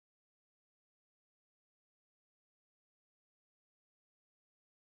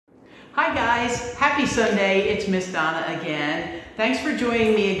Hi guys, happy Sunday. It's Miss Donna again. Thanks for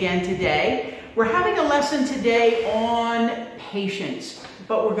joining me again today. We're having a lesson today on patience,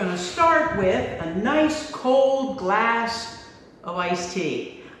 but we're going to start with a nice cold glass of iced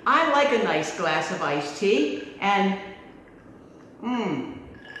tea. I like a nice glass of iced tea, and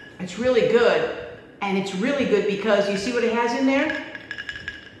it's really good. And it's really good because you see what it has in there?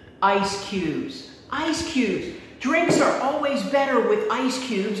 Ice cubes. Ice cubes. Drinks are always better with ice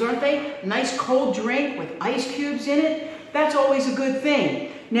cubes, aren't they? A nice cold drink with ice cubes in it. That's always a good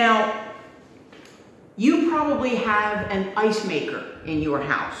thing. Now, you probably have an ice maker in your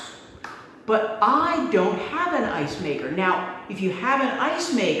house, but I don't have an ice maker. Now, if you have an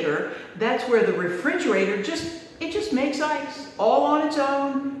ice maker, that's where the refrigerator just makes ice all on its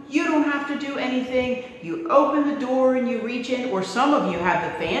own. You don't have to do anything. You open the door and you reach in, or some of you have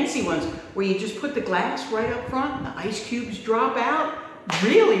the fancy ones where you just put the glass right up front and the ice cubes drop out.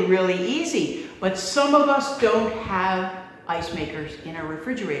 Really, really easy. But some of us don't have ice makers in our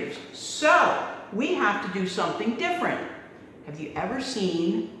refrigerators. So we have to do something different. Have you ever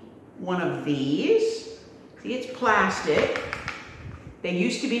seen one of these? See, it's plastic. They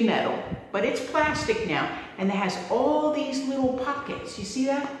used to be metal, but it's plastic now, and it has all these little pockets. You see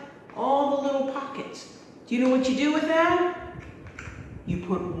that? All the little pockets. Do you know what you do with that? You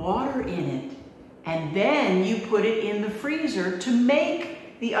put water in it, and then you put it in the freezer to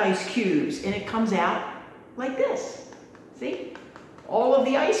make the ice cubes, and it comes out like this. See? All of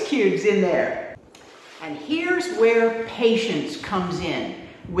the ice cubes in there. And here's where patience comes in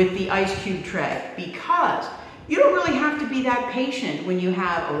with the ice cube tray, because you don't really have to be that patient when you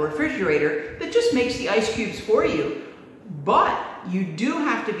have a refrigerator that just makes the ice cubes for you. But you do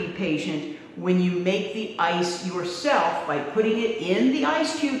have to be patient when you make the ice yourself by putting it in the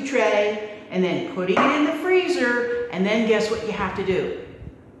ice cube tray and then putting it in the freezer. And then guess what you have to do?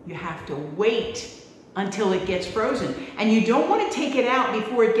 You have to wait until it gets frozen. And you don't want to take it out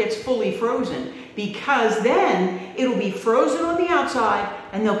before it gets fully frozen, because then it'll be frozen on the outside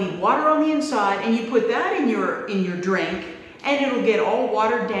and there'll be water on the inside, and you put that in your drink and it'll get all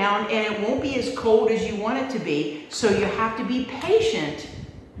watered down and it won't be as cold as you want it to be. So you have to be patient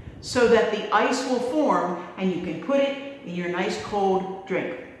so that the ice will form and you can put it in your nice cold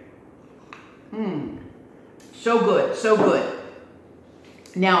drink. So good, so good.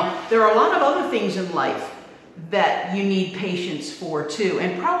 Now, there are a lot of other things in life that you need patience for too,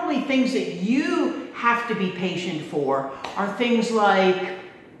 and probably things that you have to be patient for are things like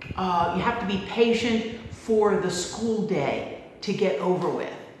you have to be patient for the school day to get over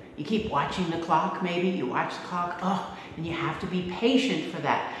with. You keep watching the clock, maybe you watch the clock, and you have to be patient for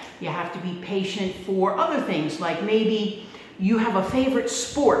that. You have to be patient for other things, like maybe you have a favorite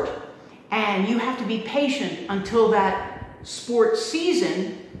sport and you have to be patient until that sports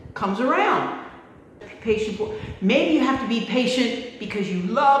season comes around. Patient for. Maybe you have to be patient because you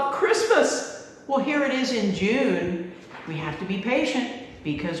love Christmas. Well, here it is in June. We have to be patient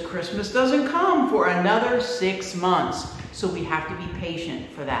because Christmas doesn't come for another 6 months. So we have to be patient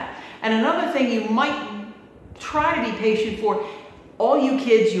for that. And another thing you might try to be patient for, all you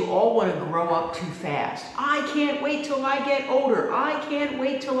kids, you all want to grow up too fast. I can't wait till I get older. I can't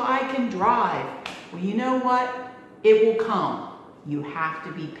wait till I can drive. Well, you know what? It will come. You have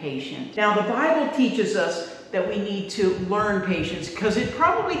to be patient. Now, the Bible teaches us that we need to learn patience because it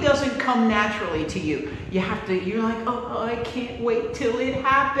probably doesn't come naturally to you. You're like, oh, I can't wait till it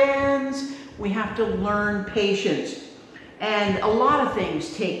happens. We have to learn patience. And a lot of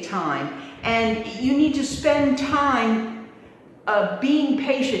things take time. And you need to spend time being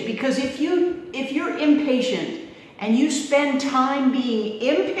patient, because if you're impatient and you spend time being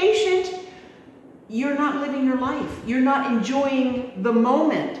impatient, you're not living your life. You're not enjoying the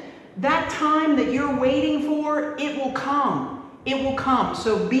moment. That time that you're waiting for, it will come. It will come.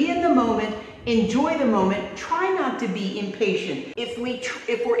 So be in the moment, enjoy the moment, try not to be impatient. If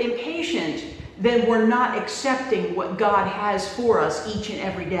we're impatient, then we're not accepting what God has for us each and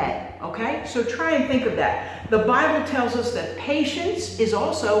every day, okay? So try and think of that. The Bible tells us that patience is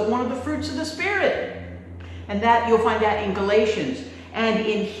also one of the fruits of the Spirit. And that you'll find that in Galatians. And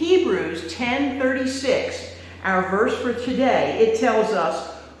in Hebrews 10:36, our verse for today, it tells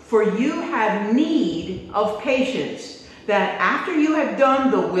us, "For you have need of patience, that after you have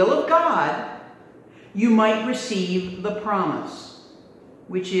done the will of God, you might receive the promise,"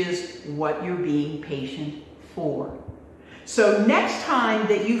 which is what you're being patient for. So next time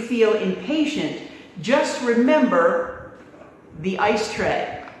that you feel impatient, just remember the ice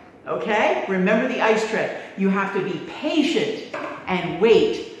tray, okay? Remember the ice tray. You have to be patient and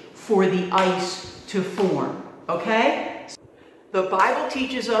wait for the ice to form, okay? The Bible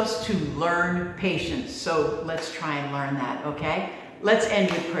teaches us to learn patience, so let's try and learn that, okay? Let's end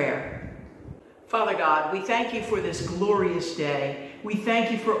with prayer. Father God, we thank you for this glorious day. We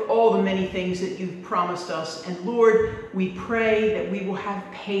thank you for all the many things that you've promised us. And Lord, we pray that we will have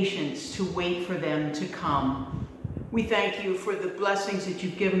patience to wait for them to come. We thank you for the blessings that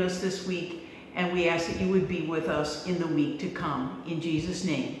you've given us this week, and we ask that you would be with us in the week to come. In Jesus'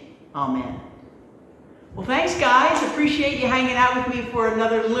 name, amen. Well, thanks, guys. Appreciate you hanging out with me for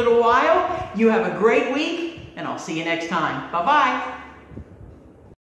another little while. You have a great week, and I'll see you next time. Bye-bye.